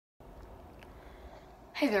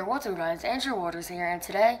Hey there, what's up guys? Andrew Waters here, and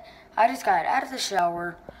today I just got out of the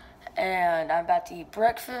shower and I'm about to eat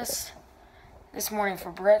breakfast. This morning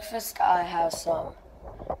for breakfast I have some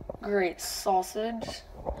great sausage,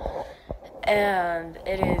 and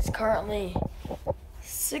it is currently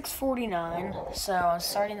 6:49, so I'm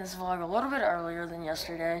starting this vlog a little bit earlier than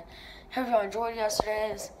yesterday. Hope y'all enjoyed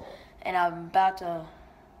yesterday's, and I'm about to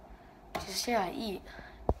just eat.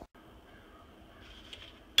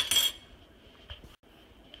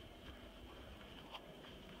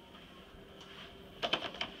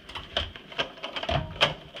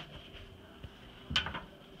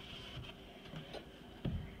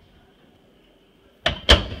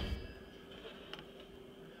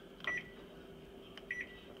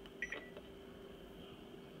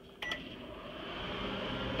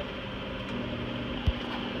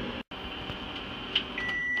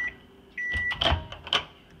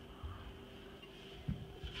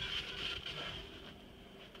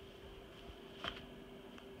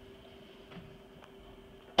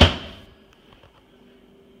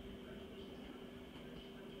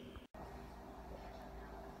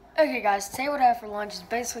 Okay guys, today what I have for lunch is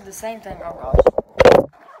basically the same thing. Oh gosh.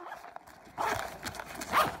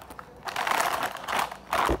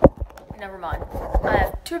 Never mind. I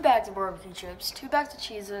have 2 bags of barbecue chips, 2 bags of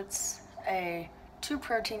Cheez-Its, 2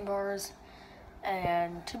 protein bars,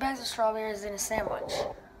 and 2 bags of strawberries in a sandwich.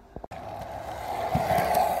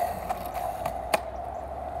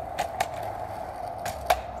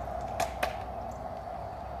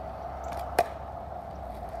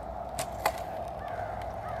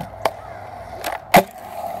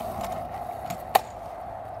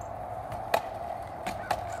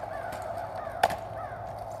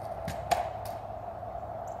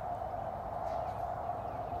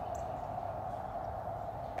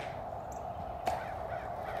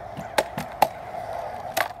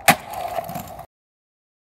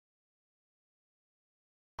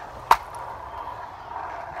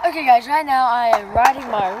 Okay guys, right now I am riding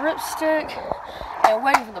my ripstick and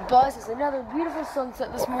waiting for the bus. It's another beautiful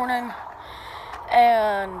sunset this morning,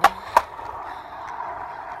 and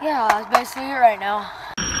yeah, that's basically it right now.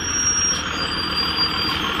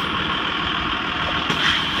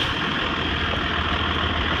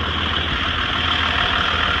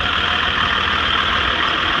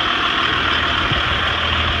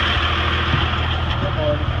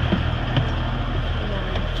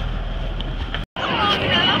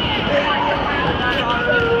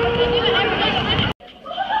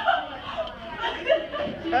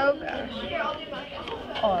 Oh gosh.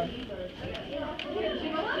 Hold on.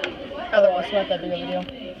 Otherwise, it's not that big of a deal.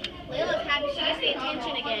 Layla's happy. She gets the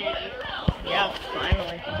attention again. Yeah,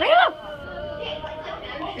 finally.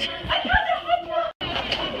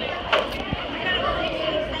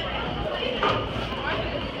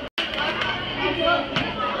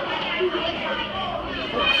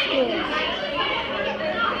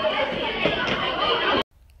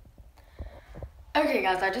 Okay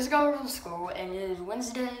guys, I just got over from school and it is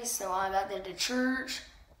Wednesday, so I'm about to head to church,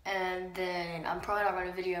 and then I'm probably not going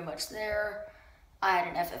to video much there. I had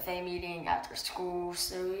an FFA meeting after school,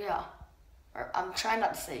 so yeah. I'm trying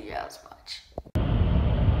not to say yeah as much.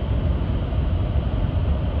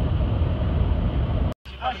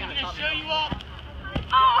 I was gonna show you up.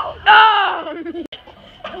 Oh! Oh! You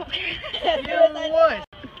what?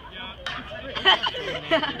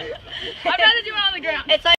 I'd rather do it on the ground.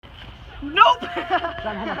 It's like, nope!